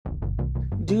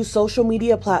Do social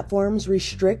media platforms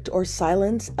restrict or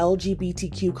silence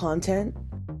LGBTQ content?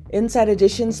 Inside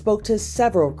Edition spoke to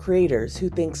several creators who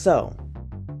think so.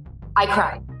 I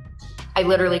cried. I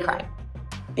literally cried.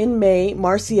 In May,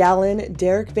 Marcy Allen,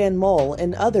 Derek Van Mol,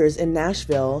 and others in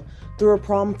Nashville threw a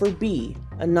prom for B,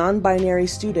 a non-binary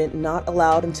student not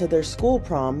allowed into their school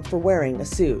prom for wearing a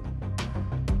suit.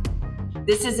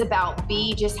 This is about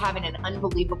B just having an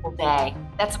unbelievable day.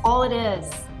 That's all it is.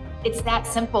 It's that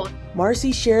simple.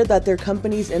 Marcy shared that their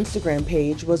company's Instagram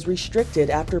page was restricted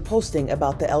after posting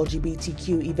about the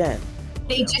LGBTQ event.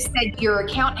 They just said your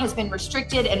account has been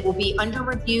restricted and will be under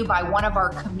review by one of our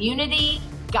community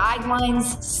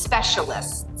guidelines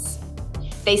specialists.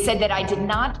 They said that I did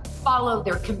not follow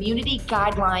their community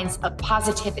guidelines of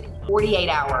positivity, 48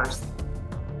 hours.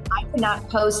 I cannot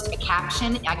post a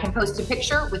caption. I can post a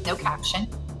picture with no caption.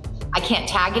 I can't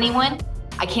tag anyone.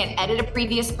 I can't edit a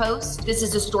previous post. This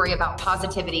is a story about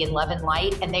positivity and love and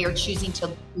light, and they are choosing to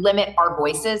limit our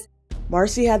voices.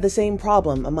 Marcy had the same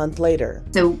problem a month later.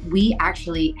 So we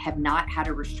actually have not had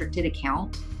a restricted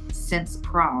account since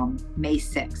prom, May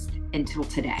 6th until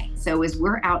today. So as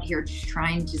we're out here just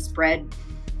trying to spread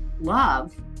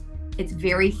love, it's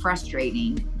very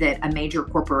frustrating that a major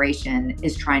corporation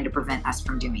is trying to prevent us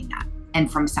from doing that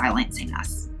and from silencing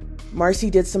us. Marcy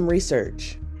did some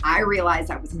research. I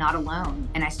realized I was not alone,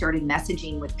 and I started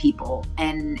messaging with people,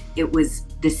 and it was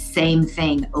the same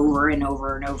thing over and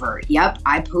over and over. Yep,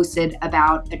 I posted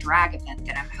about a drag event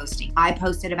that I'm hosting. I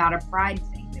posted about a pride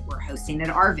thing that we're hosting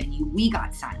at our venue. We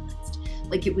got silenced.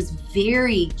 Like, it was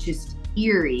very just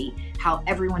eerie how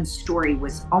everyone's story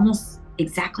was almost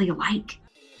exactly alike.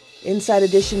 Inside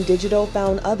Edition Digital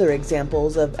found other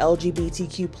examples of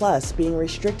LGBTQ+ being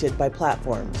restricted by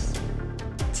platforms.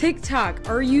 TikTok,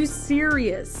 are you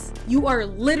serious? You are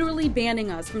literally banning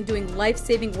us from doing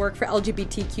life-saving work for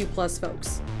LGBTQ+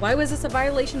 folks. Why was this a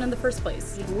violation in the first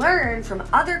place? We've learned from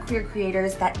other queer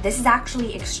creators that this is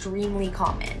actually extremely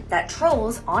common. That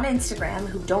trolls on Instagram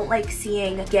who don't like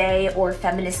seeing gay or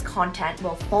feminist content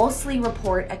will falsely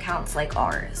report accounts like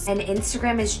ours. And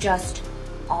Instagram is just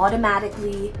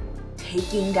automatically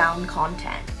taking down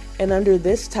content. And under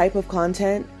this type of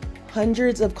content,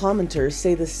 hundreds of commenters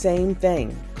say the same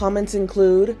thing. Comments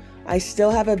include, "I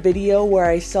still have a video where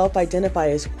I self-identify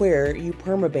as queer, you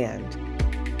permabanned."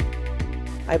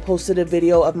 "I posted a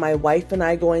video of my wife and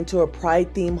I going to a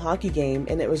pride-themed hockey game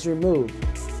and it was removed."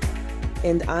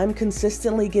 And "I'm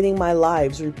consistently getting my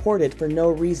lives reported for no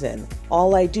reason.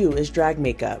 All I do is drag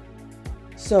makeup."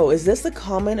 So is this a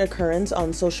common occurrence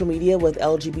on social media with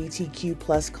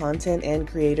LGBTQ+ content and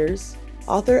creators?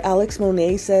 Author Alex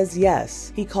Monet says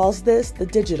yes. He calls this the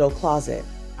digital closet.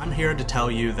 I'm here to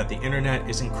tell you that the internet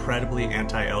is incredibly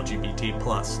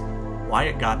anti-LGBT+, why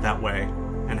it got that way,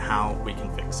 and how we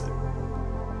can fix it.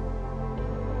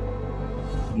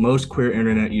 Most queer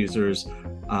internet users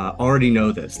already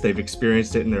know this. They've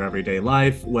experienced it in their everyday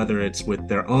life, whether it's with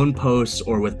their own posts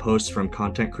or with posts from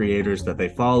content creators that they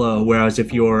follow. Whereas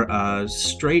if you're a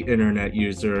straight internet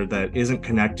user that isn't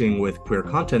connecting with queer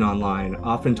content online,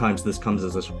 oftentimes this comes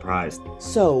as a surprise.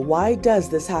 So why does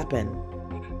this happen?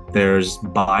 There's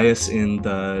bias in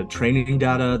the training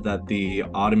data that the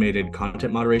automated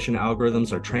content moderation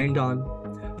algorithms are trained on.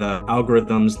 The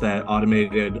algorithms that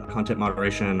automated content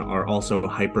moderation are also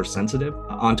hypersensitive.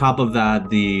 On top of that,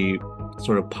 the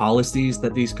sort of policies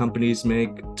that these companies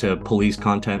make to police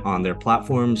content on their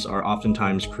platforms are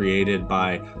oftentimes created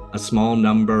by a small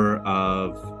number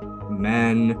of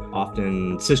men,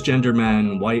 often cisgender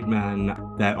men, white men,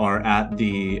 that are at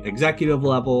the executive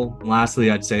level. Lastly,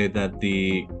 I'd say that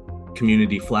the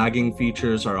community flagging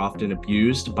features are often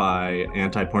abused by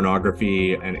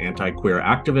anti-pornography and anti-queer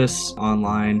activists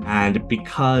online. And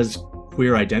because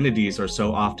queer identities are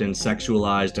so often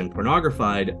sexualized and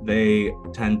pornographied, they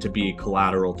tend to be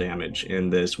collateral damage in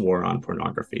this war on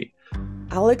pornography.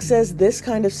 Alex says this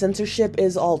kind of censorship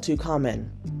is all too common.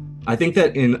 I think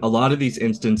that in a lot of these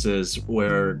instances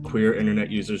where queer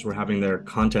internet users were having their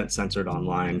content censored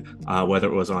online, whether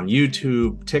it was on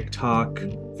YouTube, TikTok,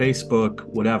 Facebook,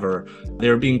 whatever, they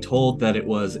were being told that it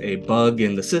was a bug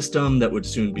in the system that would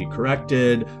soon be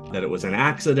corrected, that it was an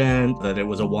accident, that it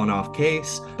was a one-off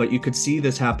case. But you could see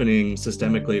this happening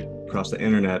systemically across the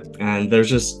internet. And there's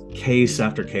just case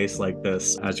after case like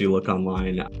this as you look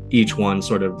online, each one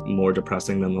sort of more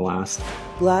depressing than the last.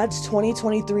 GLAAD's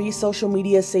 2023 Social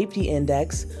Media Safety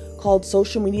Index called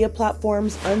social media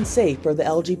platforms unsafe for the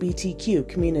LGBTQ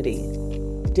community.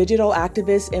 Digital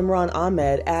activist Imran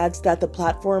Ahmed adds that the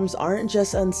platforms aren't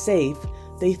just unsafe,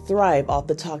 they thrive off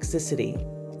the toxicity.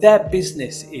 Their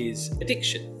business is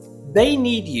addiction. They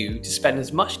need you to spend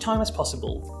as much time as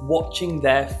possible watching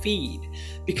their feed,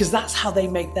 because that's how they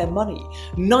make their money.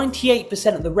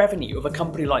 98% of the revenue of a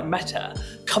company like Meta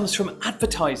comes from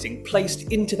advertising placed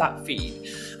into that feed.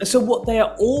 And so what they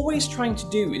are always trying to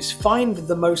do is find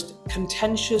the most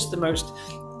contentious, the most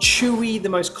chewy, the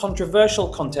most controversial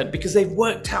content, because they've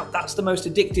worked out that's the most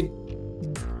addictive.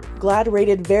 GLAAD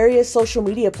rated various social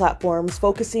media platforms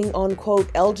focusing on,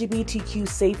 quote, LGBTQ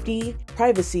safety,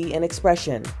 privacy, and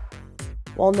expression.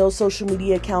 While no social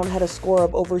media account had a score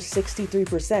of over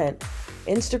 63%,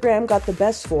 Instagram got the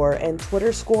best score and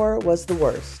Twitter's score was the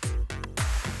worst.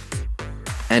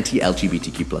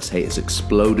 Anti-LGBTQ+ hate has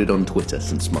exploded on Twitter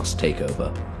since Musk's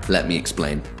takeover. Let me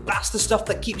explain. That's the stuff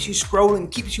that keeps you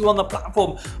scrolling, keeps you on the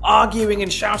platform, arguing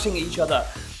and shouting at each other.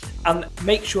 And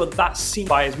make sure that's seen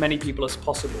by as many people as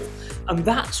possible. And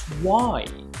that's why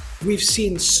we've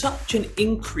seen such an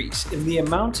increase in the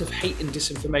amount of hate and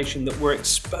disinformation that we're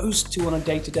exposed to on a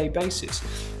day-to-day basis,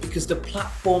 because the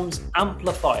platforms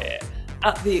amplify it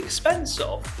at the expense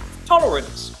of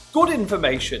tolerance, good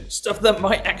information, stuff that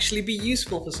might actually be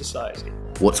useful for society.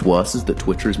 What's worse is that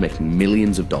Twitter is making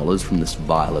millions of dollars from this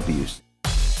vile abuse.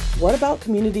 What about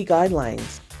community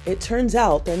guidelines? It turns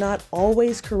out they're not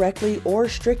always correctly or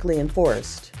strictly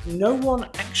enforced. No one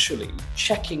actually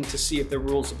checking to see if the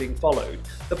rules are being followed.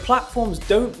 The platforms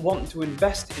don't want to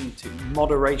invest into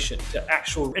moderation, to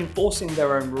actual enforcing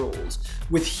their own rules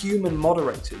with human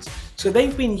moderators. So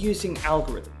they've been using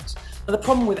algorithms. And the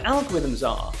problem with algorithms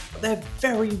are they're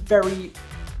very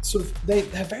they're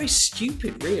very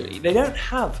stupid, really. They don't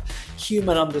have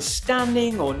human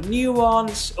understanding or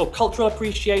nuance or cultural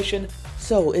appreciation.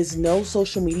 So is no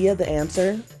social media the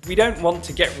answer? We don't want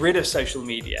to get rid of social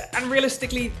media. And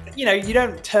realistically, you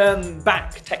don't turn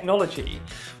back technology.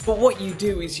 But what you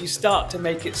do is you start to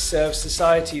make it serve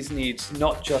society's needs,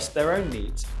 not just their own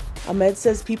needs. Ahmed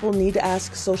says people need to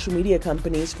ask social media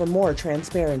companies for more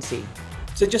transparency.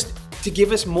 So just to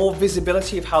give us more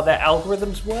visibility of how their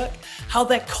algorithms work, how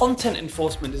their content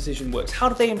enforcement decision works, how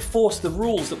do they enforce the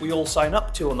rules that we all sign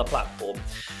up to on the platform,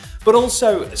 but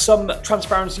also some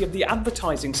transparency of the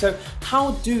advertising. So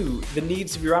how do the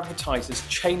needs of your advertisers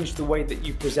change the way that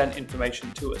you present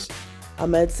information to us?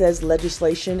 Ahmed says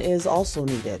legislation is also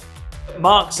needed.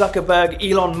 Mark Zuckerberg,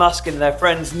 Elon Musk and their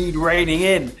friends need reining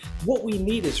in. What we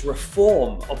need is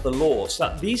reform of the law so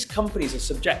that these companies are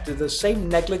subject to the same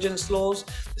negligence laws,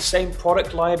 the same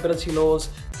product liability laws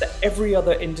that every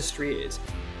other industry is.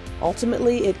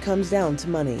 Ultimately, it comes down to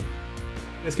money.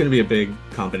 It's going to be a big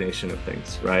combination of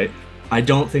things, right? I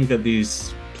don't think that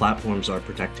these platforms are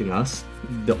protecting us.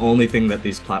 The only thing that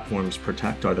these platforms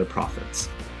protect are their profits.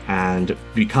 And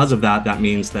because of that, that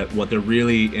means that what they're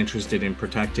really interested in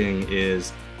protecting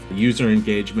is user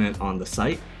engagement on the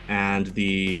site and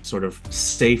the sort of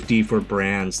safety for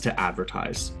brands to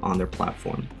advertise on their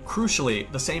platform. Crucially,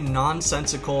 the same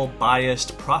nonsensical,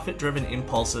 biased, profit-driven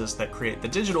impulses that create the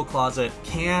digital closet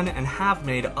can and have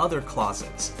made other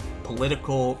closets.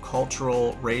 Political,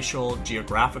 cultural, racial,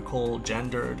 geographical,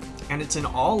 gendered, and it's in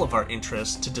all of our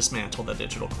interests to dismantle the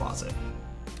digital closet,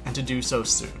 and to do so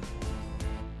soon.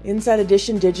 Inside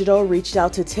Edition Digital reached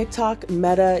out to TikTok,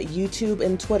 Meta, YouTube,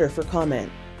 and Twitter for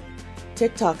comment.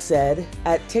 TikTok said,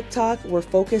 "At TikTok, we're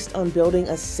focused on building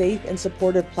a safe and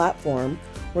supportive platform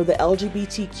where the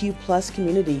LGBTQ+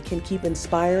 community can keep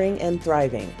inspiring and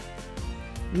thriving."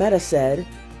 Meta said,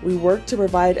 "We work to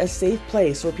provide a safe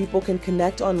place where people can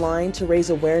connect online to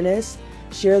raise awareness,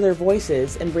 share their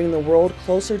voices, and bring the world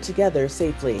closer together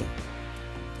safely."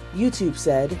 YouTube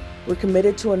said, "We're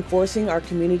committed to enforcing our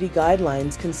community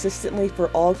guidelines consistently for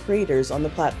all creators on the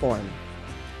platform."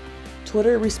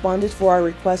 Twitter responded for our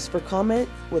request for comment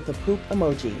with a poop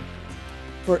emoji.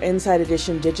 For Inside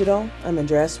Edition Digital, I'm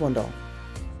Andrea Swindle.